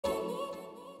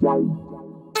I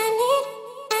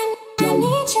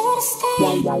need you to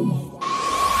stay.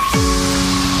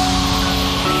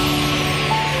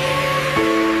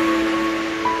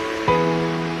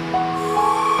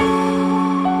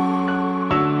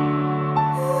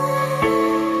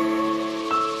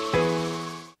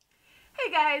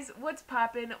 What's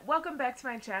poppin'? Welcome back to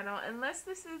my channel. Unless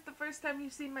this is the first time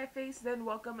you've seen my face, then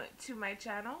welcome to my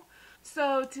channel.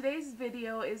 So today's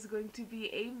video is going to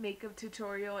be a makeup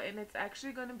tutorial, and it's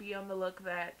actually going to be on the look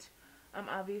that I'm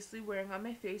obviously wearing on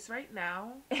my face right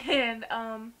now. And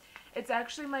it's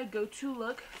actually my go-to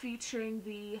look, featuring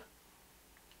the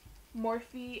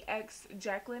Morphe x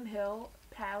Jaclyn Hill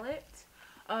palette.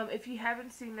 If you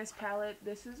haven't seen this palette,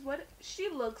 this is what she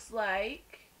looks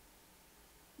like.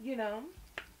 You know,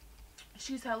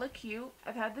 she's hella cute.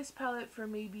 I've had this palette for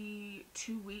maybe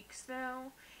 2 weeks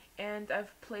now, and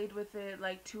I've played with it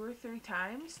like 2 or 3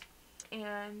 times,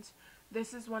 and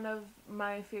this is one of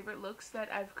my favorite looks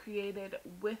that I've created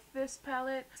with this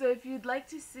palette. So if you'd like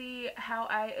to see how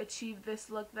I achieve this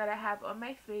look that I have on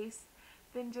my face,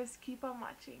 then just keep on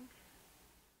watching.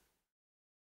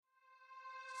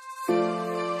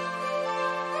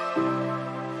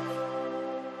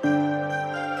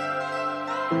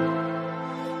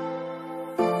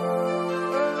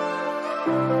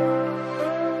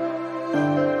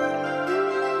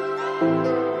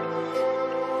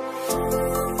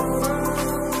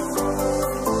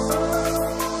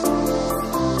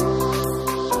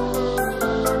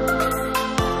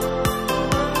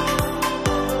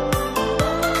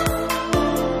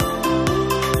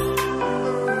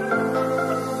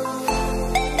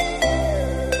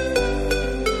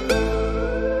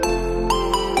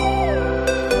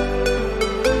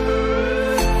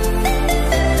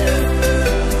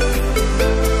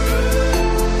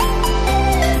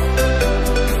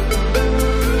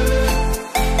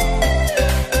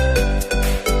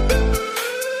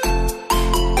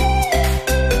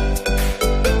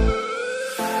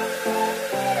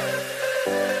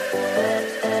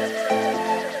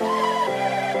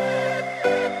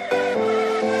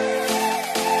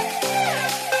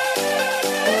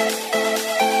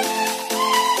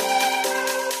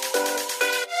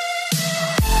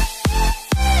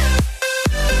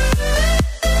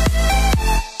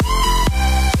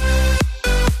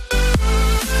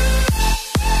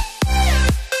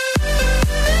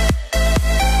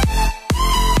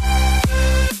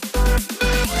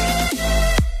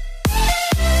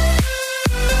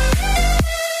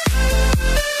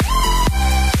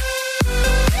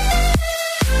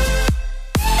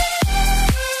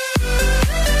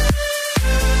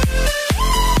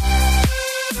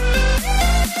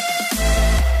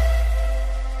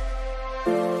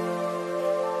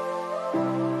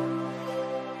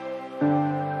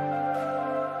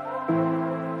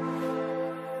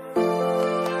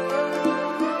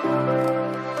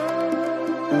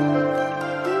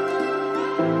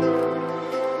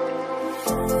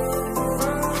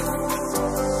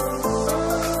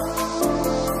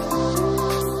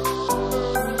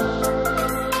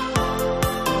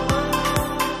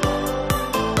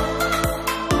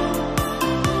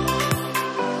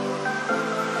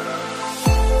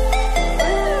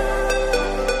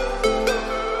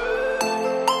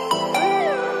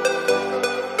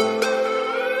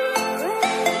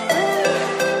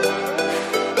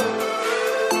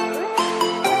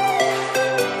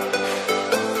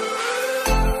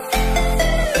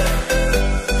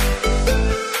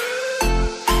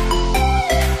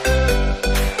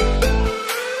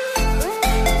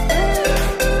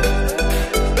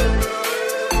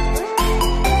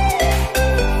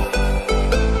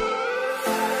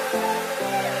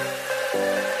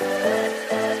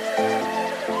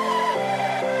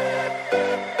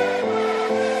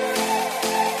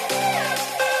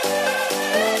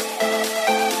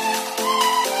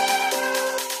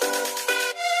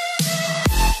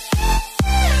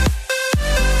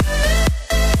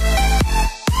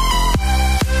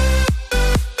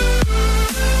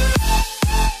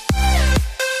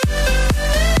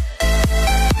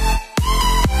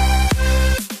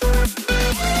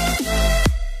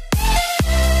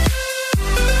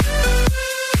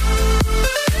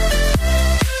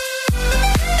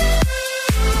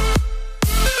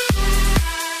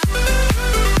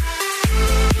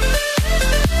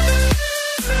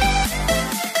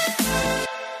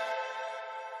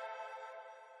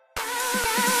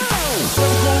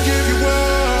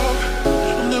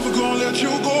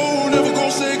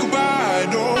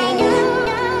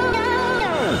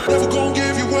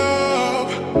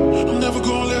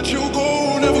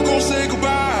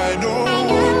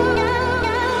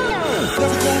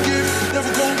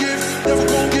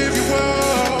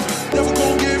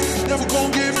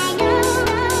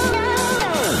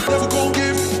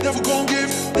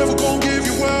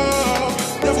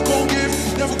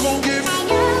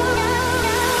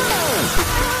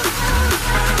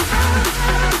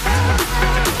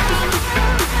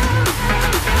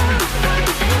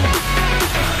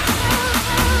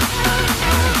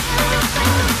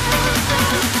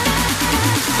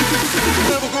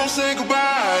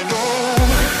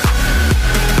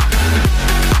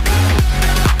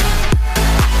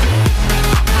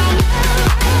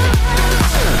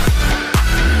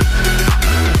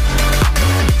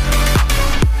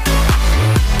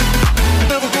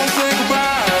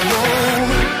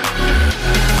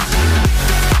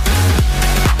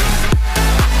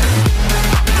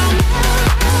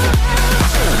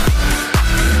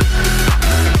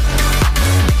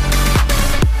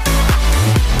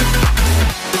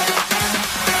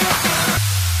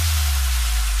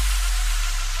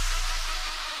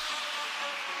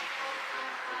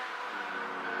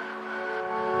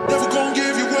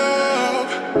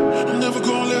 I'm never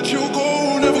gonna let you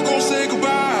go, never gonna say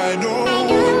goodbye, no.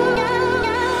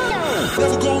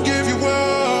 Never gonna give you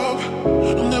up.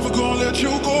 I'm never gonna let you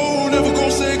go, never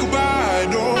gonna say goodbye,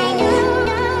 no.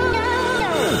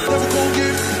 Never gonna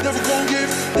give, never gonna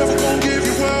give, never gonna give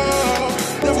you up.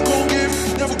 Never gonna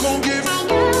give, never gonna give.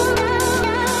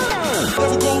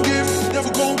 Never gonna give,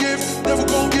 never gonna give, never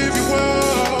gonna give you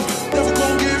up. Never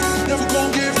gonna give, never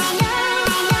gonna give.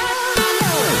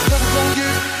 Never gonna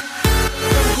give,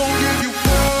 never gonna give you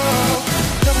up.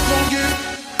 Never gonna give.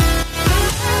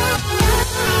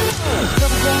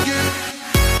 Never gonna give,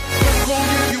 never gonna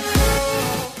give you up.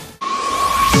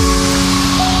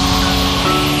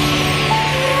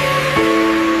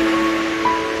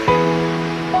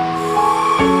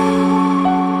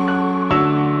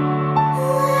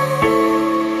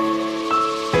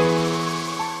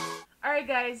 Alright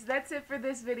guys, that's it for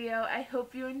this video. I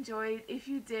hope you enjoyed. If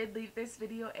you did, leave this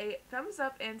video a thumbs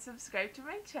up and subscribe to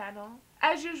my channel.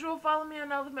 As usual, follow me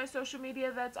on all of my social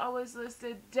media. That's always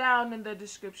listed down in the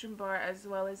description bar as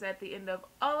well as at the end of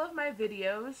all of my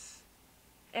videos.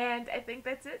 And I think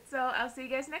that's it, so I'll see you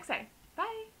guys next time.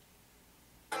 Bye!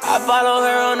 I follow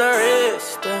her on her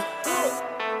Insta.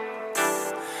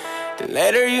 Then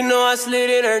later, you know, I slid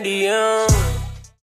in her DM.